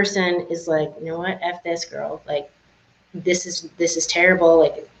that person is like, you know what, F this girl, like this is terrible,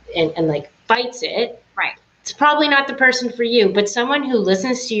 like and like fights it. Right. It's probably not the person for you, but someone who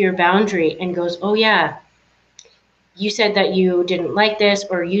listens to your boundary and goes, oh yeah, you said that you didn't like this,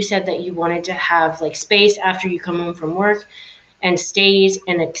 or you said that you wanted to have like space after you come home from work, and stays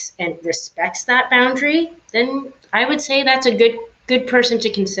and respects that boundary, then I would say that's a good person to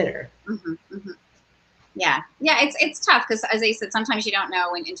consider. Mm-hmm, mm-hmm. Yeah. It's tough because, as I said, sometimes you don't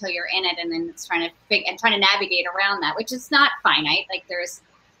know until you're in it, and then it's trying to navigate around that, which is not finite. Like there's,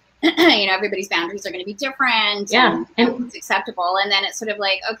 you know, everybody's boundaries are going to be different. Yeah, and it's acceptable. And then it's sort of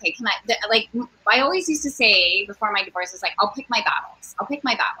like, okay, I always used to say before my divorce is like, I'll pick my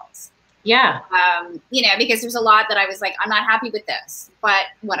battles. Yeah. You know, because there's a lot that I was like, I'm not happy with this, but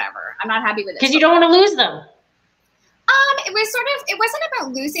whatever. I'm not happy with this. Because you don't want to lose them. It wasn't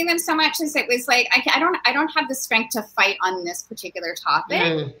about losing them so much as it was like, I don't have the strength to fight on this particular topic.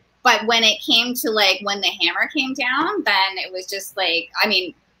 Mm. But when it came to like, when the hammer came down, then it was just like, I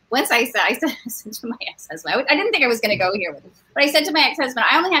mean, once I said to my ex-husband, I didn't think I was going to go here with him, but I said to my ex-husband,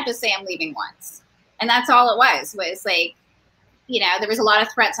 I only have to say I'm leaving once. And that's all it was like, you know, there was a lot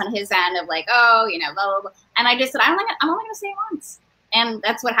of threats on his end of like, oh, you know, blah, blah, blah. And I just said, I'm only going to say it once. And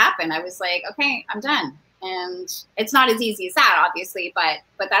that's what happened. I was like, okay, I'm done. And it's not as easy as that, obviously,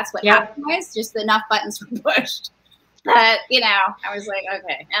 but that's what happened was just enough buttons were pushed that, you know, I was like,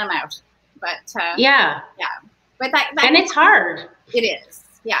 okay, and I'm out. But yeah. But that and it's hard. It is.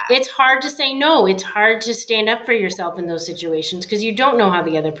 Yeah. It's hard to say no. It's hard to stand up for yourself in those situations because you don't know how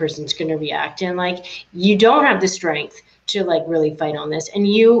the other person's going to react. And like, you don't have the strength to like really fight on this. And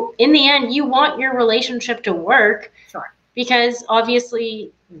you, in the end, you want your relationship to work. Sure. Because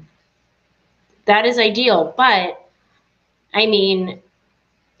obviously that is ideal. But I mean,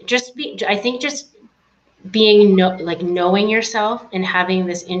 I think just being knowing yourself and having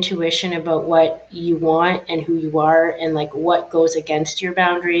this intuition about what you want and who you are and like what goes against your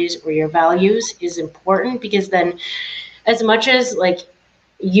boundaries or your values is important, because then as much as like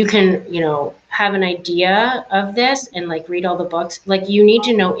you can, you know, have an idea of this and like read all the books, like you need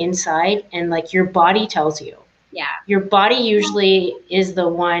to know inside, and like your body tells you. Yeah. Your body usually is the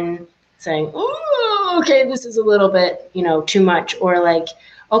one saying, oh, okay, this is a little bit, you know, too much, or like,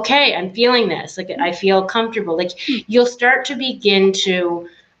 okay, I'm feeling this. Like, I feel comfortable. Like, you'll start to begin to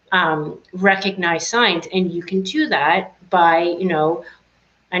recognize signs. And you can do that by, you know,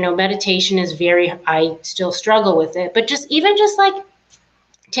 I know meditation is I still struggle with it, but just like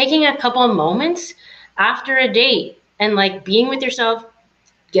taking a couple of moments after a date and like being with yourself,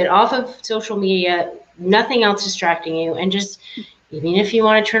 get off of social media, nothing else distracting you. And just, even if you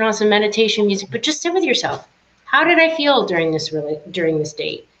want to turn on some meditation music, but just sit with yourself. How did I feel during this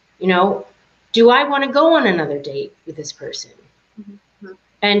date? You know, do I want to go on another date with this person? Mm-hmm.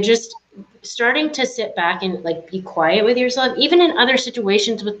 And just starting to sit back and like be quiet with yourself, even in other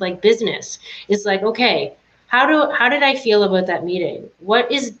situations with like business, it's like, okay, how did I feel about that meeting? What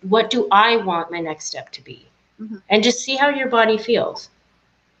do I want my next step to be? Mm-hmm. And just see how your body feels.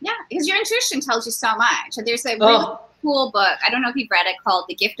 Yeah, because your intuition tells you so much. There's a really cool book. I don't know if you've read it, called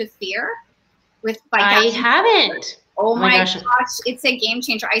The Gift of Fear. I haven't. Oh Oh my my gosh. gosh, it's a game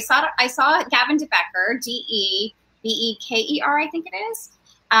changer. I saw Gavin DeBecker, Debeker, I think it is.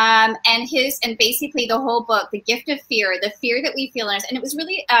 And basically the whole book, The Gift of Fear, the fear that we feel in us. And it was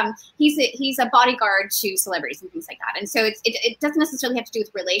really, he's a bodyguard to celebrities and things like that. And so it doesn't necessarily have to do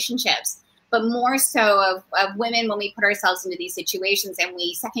with relationships, but more so of women when we put ourselves into these situations and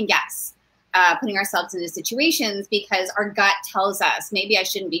we second guess putting ourselves into situations because our gut tells us maybe I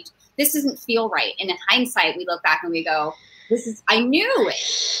shouldn't be, this doesn't feel right. And in hindsight, we look back and we go, I knew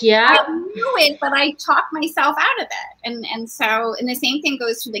it. Yeah. I knew it, but I talked myself out of it. And the same thing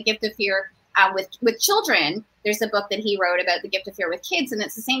goes to The Gift of Fear with children. There's a book that he wrote about the gift of fear with kids. And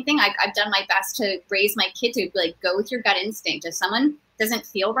it's the same thing. I've done my best to raise my kid to like, go with your gut instinct. If someone doesn't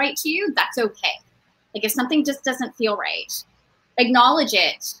feel right to you, that's okay. Like if something just doesn't feel right, acknowledge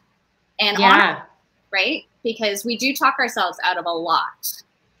it and honor it, right? Because we do talk ourselves out of a lot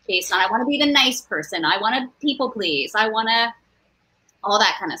based on, I want to be the nice person. I want to people please. I want to, all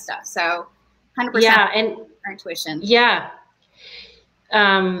that kind of stuff. So 100% and our intuition. Yeah.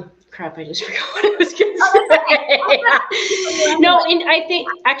 Crap, I just forgot what I was going to say. No, and I think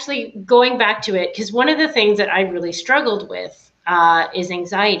actually going back to it, because one of the things that I really struggled with is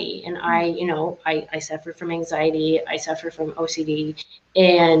anxiety. And I suffer from anxiety. I suffer from OCD.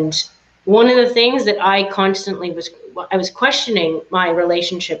 And one of the things that I constantly I was questioning my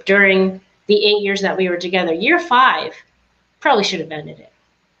relationship during the 8 years that we were together. Year 5, probably should have ended it.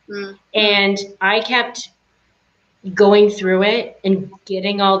 Mm-hmm. And I kept going through it and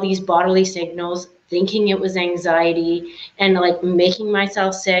getting all these bodily signals, thinking it was anxiety and like making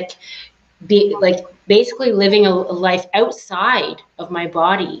myself sick, basically living a life outside of my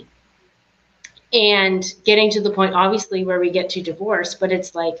body and getting to the point, obviously, where we get to divorce. But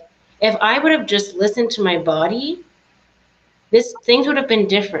it's like, if I would have just listened to my body, things would have been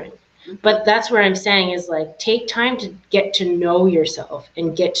different. But that's where I'm saying is like, take time to get to know yourself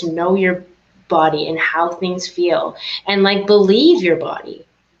and get to know your body and how things feel and like believe your body.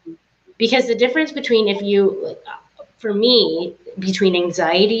 Because the difference between for me, between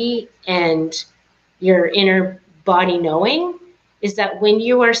anxiety and your inner body knowing is that when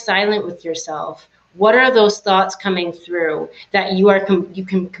you are silent with yourself, what are those thoughts coming through that you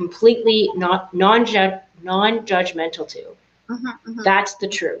can completely non-judgmental to? That's the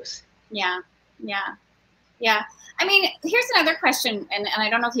truth. Yeah. I mean, here's another question, and I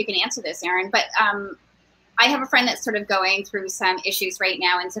don't know if you can answer this, Erin, but I have a friend that's sort of going through some issues right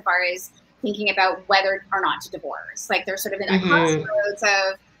now insofar as thinking about whether or not to divorce. Like they're sort of in a crossroads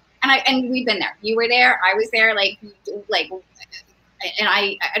of, and we've been there. You were there, I was there, and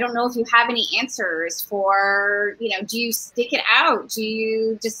I don't know if you have any answers for, do you stick it out? Do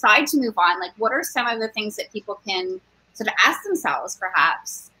you decide to move on? Like, what are some of the things that people can sort of ask themselves,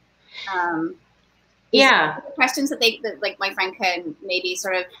 perhaps? Questions that like my friend can maybe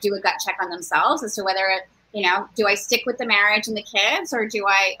sort of do a gut check on themselves as to whether, do I stick with the marriage and the kids or do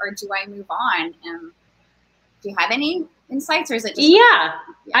I move on? Do you have any insights or is it just? Yeah.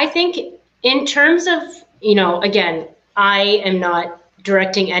 I think in terms of, again, I am not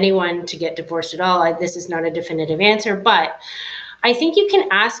directing anyone to get divorced at all. This is not a definitive answer, but I think you can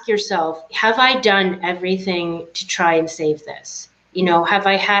ask yourself, have I done everything to try and save this? Have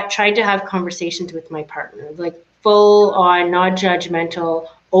I tried to have conversations with my partner, like full on, non-judgmental,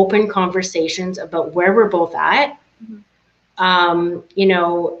 open conversations about where we're both at, and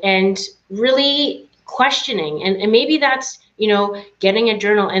really questioning. And maybe that's, getting a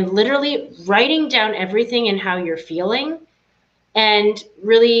journal and literally writing down everything and how you're feeling and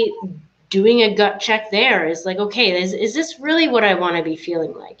really doing a gut check there is like, okay, is this really what I want to be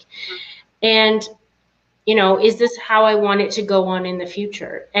feeling like? And is this how I want it to go on in the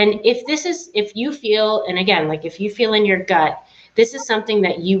future? And if you feel, and again, like if you feel in your gut, this is something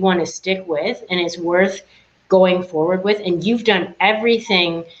that you want to stick with and it's worth going forward with, and you've done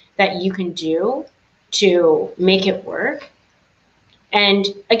everything that you can do to make it work. And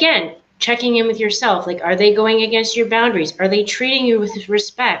again, checking in with yourself, like, are they going against your boundaries? Are they treating you with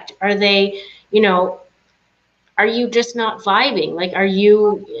respect? Are they, are you just not vibing? Like, are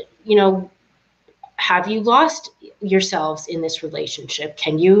you, have you lost yourselves in this relationship?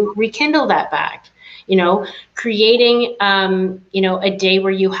 Can you rekindle that back? Creating, a day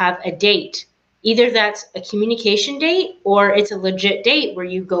where you have a date. Either that's a communication date or it's a legit date where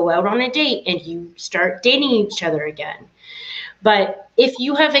you go out on a date and you start dating each other again. But if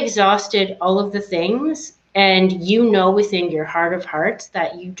you have exhausted all of the things and within your heart of hearts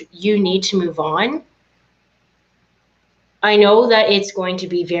that you need to move on, I know that it's going to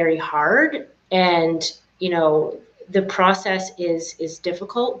be very hard and, the process is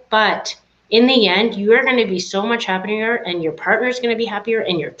difficult, but in the end, you are going to be so much happier, and your partner is going to be happier,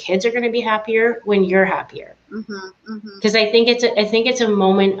 and your kids are going to be happier when you're happier. Because I think it's a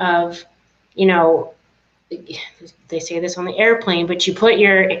moment of, you know, they say this on the airplane, but you put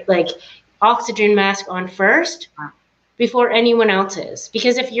your like oxygen mask on first before anyone else's.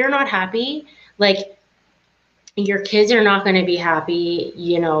 Because if you're not happy, like, your kids are not going to be happy.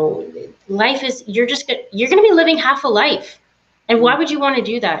 You know, life is, you're going to be living half a life. And why would you want to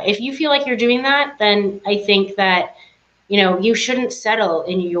do that? If you feel like you're doing that, then I think that, you know, you shouldn't settle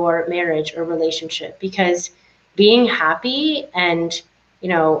in your marriage or relationship, because being happy and, you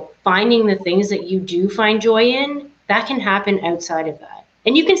know, finding the things that you do find joy in, that can happen outside of that.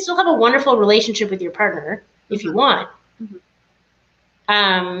 And you can still have a wonderful relationship with your partner if you want.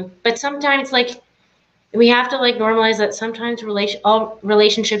 But sometimes, like, we have to like normalize that sometimes all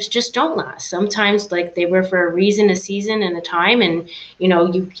relationships just don't last. Sometimes, like, they were for a reason, a season, and a time, and, you know,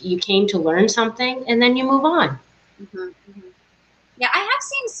 you came to learn something, and then you move on. Yeah, I have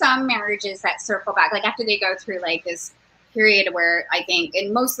seen some marriages that circle back, like after they go through like this period where I think,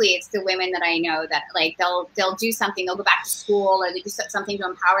 and mostly it's the women that I know that like they'll do something, they'll go back to school, or they do something to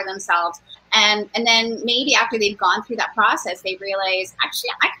empower themselves, and then maybe after they've gone through that process, they realize,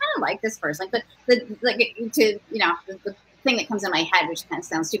 actually, I kind of like this person. Like the thing that comes in my head, which kind of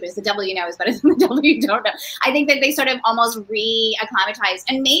sounds stupid, is the devil you know is better than the devil you don't know. I think that they sort of almost re-acclimatize,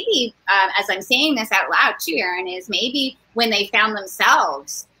 and maybe as I'm saying this out loud too, Erin, is maybe when they found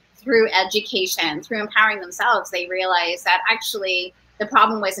themselves through education, through empowering themselves, they realized that actually the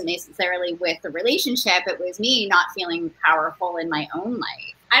problem wasn't necessarily with the relationship. It was me not feeling powerful in my own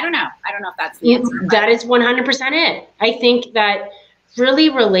life. I don't know if that's the answer. That is 100% it. I think that really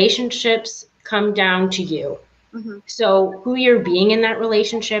relationships come down to you. So who you're being in that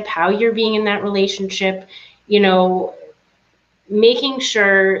relationship, how you're being in that relationship, you know, making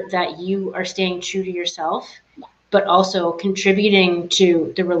sure that you are staying true to yourself, but also contributing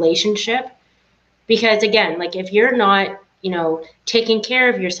to the relationship. Because again, like, if you're not, you know, taking care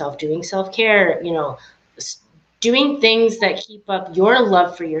of yourself, doing self-care, you know, doing things that keep up your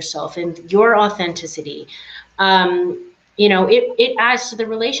love for yourself and your authenticity, you know, it adds to the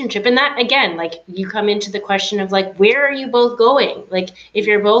relationship. And that, again, like, you come into the question of like, where are you both going? Like, if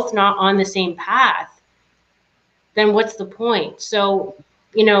you're both not on the same path, then what's the point? So,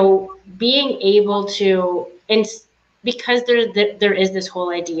 you know, being able to, and because there is this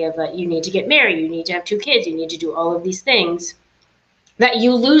whole idea that you need to get married, you need to have 2 kids, you need to do all of these things, that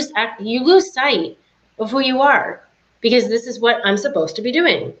you lose sight of who you are, because this is what I'm supposed to be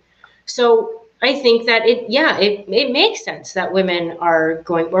doing. So I think that it makes sense that women are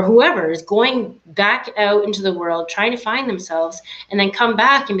going, or whoever is going back out into the world trying to find themselves, and then come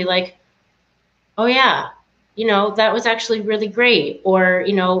back and be like, oh yeah, you know, that was actually really great. Or,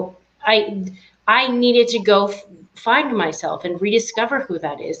 you know, I needed to go find myself and rediscover who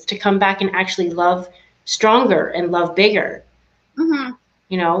that is, to come back and actually love stronger and love bigger.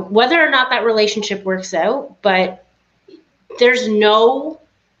 You know, whether or not that relationship works out, but there's no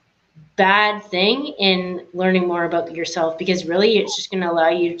bad thing in learning more about yourself, because really it's just going to allow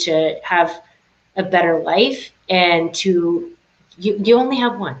you to have a better life, and you only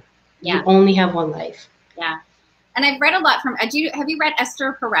have one. You only have one life. Yeah. And I've read a lot from, have you read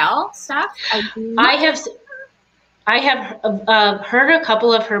Esther Perel stuff? I have heard a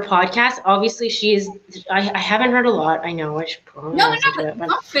couple of her podcasts. Obviously, I haven't heard a lot. I know I should probably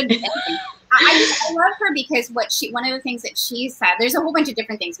I love her because one of the things that she said, there's a whole bunch of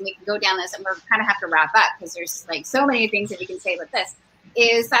different things, and we can go down this, and we're kind of have to wrap up because there's like so many things that we can say about this,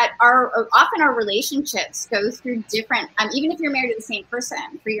 is that often our relationships go through different, even if you're married to the same person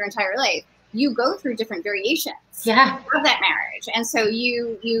for your entire life, you go through different variations of that marriage. And so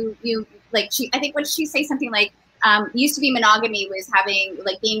you like, I think what she say something like, used to be monogamy was having,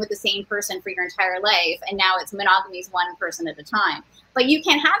 like, being with the same person for your entire life, and now it's monogamy is one person at a time. But you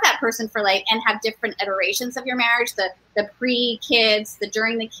can have that person for like, and have different iterations of your marriage. The pre-kids, the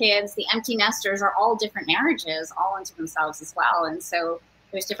during the kids, the empty nesters are all different marriages, all unto themselves as well. And so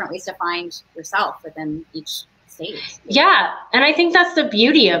there's different ways to find yourself within each stage. Yeah, and I think that's the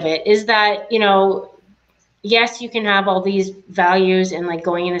beauty of it, is that, you know, yes, you can have all these values and like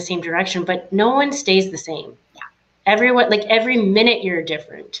going in the same direction, but no one stays the same. Everyone, like, every minute you're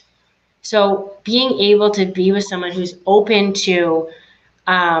different. So being able to be with someone who's open to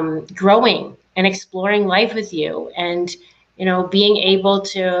growing and exploring life with you, and, you know, being able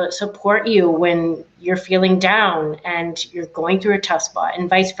to support you when you're feeling down and you're going through a tough spot, and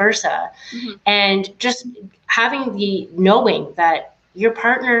vice versa. And just having the knowing that your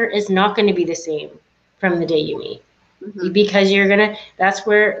partner is not going to be the same from the day you meet. because that's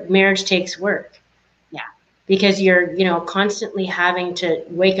where marriage takes work. Yeah. Because you're, constantly having to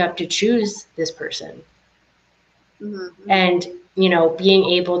wake up to choose this person. And, being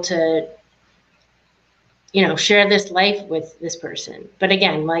able to, share this life with this person. But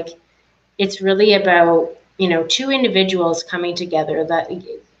again, like, it's really about, two individuals coming together that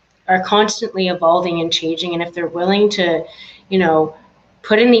are constantly evolving and changing. And if they're willing to,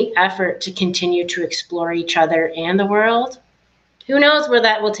 put in the effort to continue to explore each other and the world, who knows where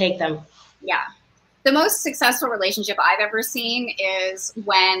that will take them. Yeah. The most successful relationship I've ever seen is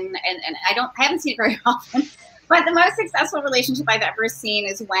when, and I haven't seen it very often, but the most successful relationship I've ever seen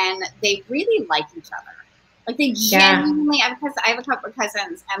is when they really like each other. Like they genuinely, I have a couple of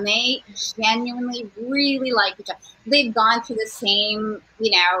cousins and they genuinely really like each other. They've gone through the same,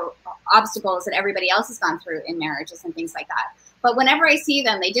 obstacles that everybody else has gone through in marriages and things like that. But whenever I see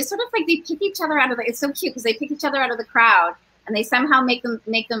them, they just sort of like, they pick each other out of it's so cute because they pick each other out of the crowd and they somehow make them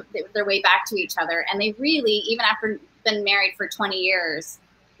their way back to each other. And they really, even after been married for 20 years,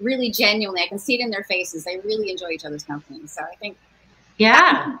 really genuinely, I can see it in their faces. They really enjoy each other's company. So I think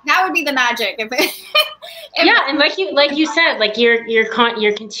that would be the magic. And like you said, like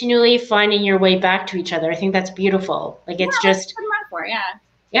you're continually finding your way back to each other. I think that's beautiful. Like it's just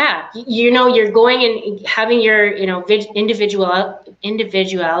you're going and having your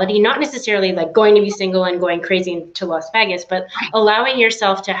individuality, not necessarily like going to be single and going crazy to Las Vegas, but allowing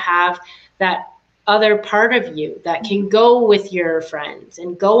yourself to have that other part of you that can go with your friends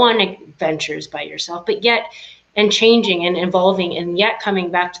and go on adventures by yourself, but yet and changing and evolving, and yet coming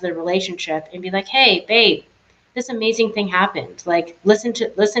back to the relationship and be like, hey babe, this amazing thing happened, like listen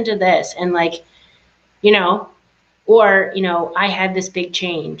to this, and like, or I had this big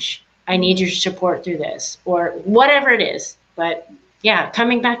change, I need your support through this, or whatever it is. But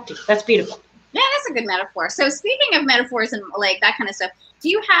coming back to, that's beautiful. Yeah, that's a good metaphor. So speaking of metaphors and like that kind of stuff, do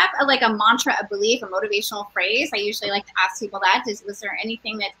you have a mantra, a belief, a motivational phrase? I usually like to ask people that. Was there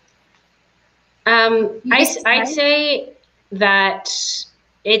anything that I'd say that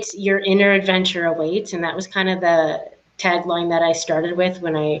it's your inner adventure awaits, and that was kind of the tagline that I started with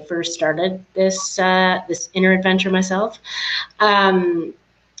when I first started this inner adventure myself. And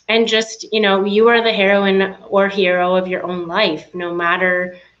just, you are the heroine or hero of your own life. No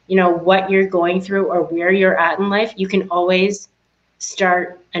matter, what you're going through or where you're at in life, you can always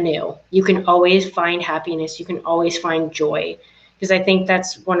start anew. You can always find happiness. You can always find joy. Because I think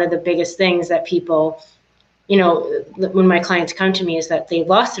that's one of the biggest things that people, when my clients come to me, is that they've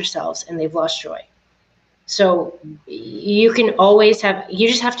lost themselves and they've lost joy. So you can always you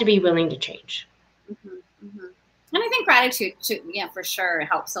just have to be willing to change. And I think gratitude, for sure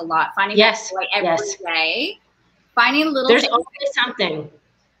helps a lot. Finding joy every day, finding little There's things. Always something.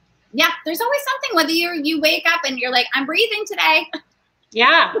 Yeah, there's always something. Whether you wake up and you're like, I'm breathing today.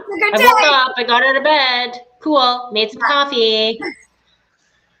 Yeah, it's a good day. I woke up, I got out of bed, cool, made some coffee.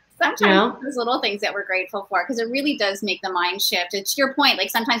 Sometimes those little things that we're grateful for, because it really does make the mind shift. It's your point. Like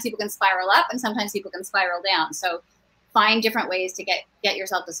sometimes people can spiral up and sometimes people can spiral down. So find different ways to get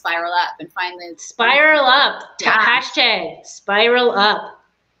yourself to spiral up and find the spiral up. Hashtag spiral up.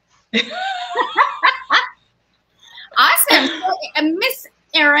 Awesome. So, Miss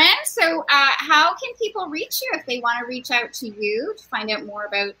Erin, so how can people reach you if they want to reach out to you to find out more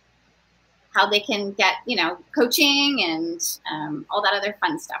about how they can get, coaching and all that other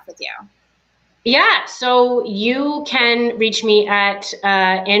fun stuff with you? Yeah, so you can reach me at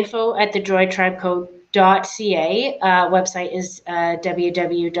info@thedroidtribeco.ca. Website is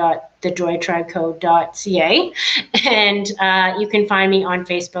www.thedroidtribeco.ca. And you can find me on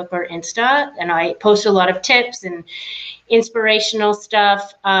Facebook or Insta, and I post a lot of tips and inspirational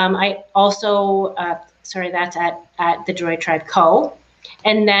stuff. I also, that's at the Droid Tribe Co.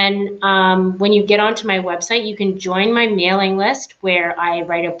 And then when you get onto my website, you can join my mailing list where I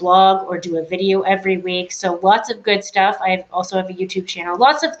write a blog or do a video every week. So lots of good stuff. I also have a YouTube channel,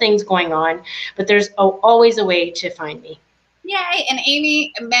 lots of things going on, but there's always a way to find me. Yay. And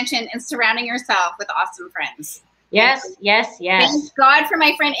Amy mentioned surrounding yourself with awesome friends. Yes. Thank God for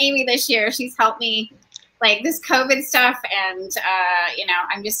my friend Amy this year. She's helped me like this COVID stuff. And,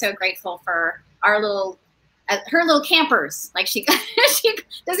 I'm just so grateful for her little campers. Like she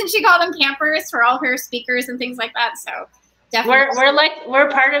doesn't she call them campers for all her speakers and things like that. So definitely we're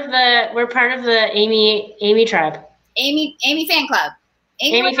part of the Amy tribe. Amy fan club.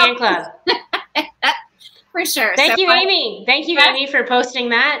 Amy fan club. For sure. Thank you, Amy. Thank you, Amy, for posting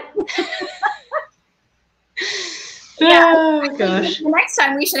that. Oh gosh. The next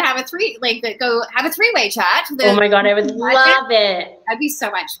time we should have a three-way chat. Oh my God, I would love it. That'd be so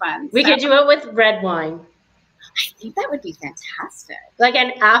much fun. We could do it with red wine. I think that would be fantastic. Like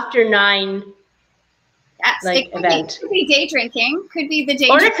an after 9 Yes, like it could event. Could be day drinking. Could be the day.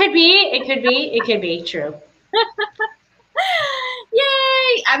 Or it could be true.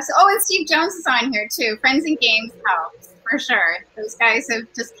 Yay! Oh, and Steve Jones is on here too. Friends and Games helps for sure. Those guys have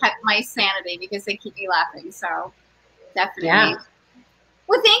just kept my sanity because they keep me laughing. So definitely. Yeah.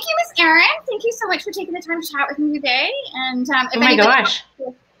 Well, thank you, Miss Erin. Thank you so much for taking the time to chat with me today. And oh my gosh.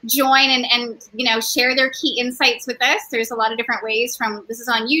 Join and you know, share their key insights with us. There's a lot of different ways. This is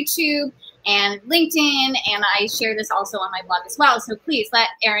on YouTube and LinkedIn, and I share this also on my blog as well. So please let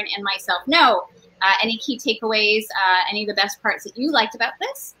Erin and myself know any key takeaways, any of the best parts that you liked about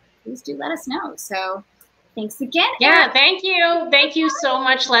this. Please do let us know. So thanks again. Yeah, Erin. thank you so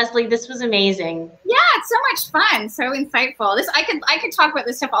much, Leslie. This was amazing. Yeah, it's so much fun, so insightful. I could talk about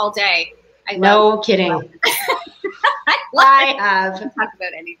this stuff all day. No kidding. I have talk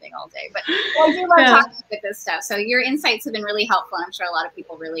about anything all day, but I do love talking about this stuff. So your insights have been really helpful. I'm sure a lot of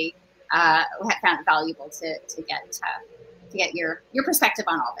people really have found it valuable to get your perspective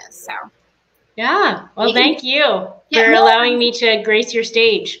on all this. So yeah, well, thank you for allowing me to grace your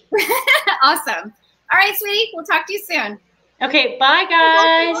stage. Awesome. All right, sweetie, we'll talk to you soon. Okay, bye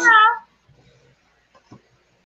guys.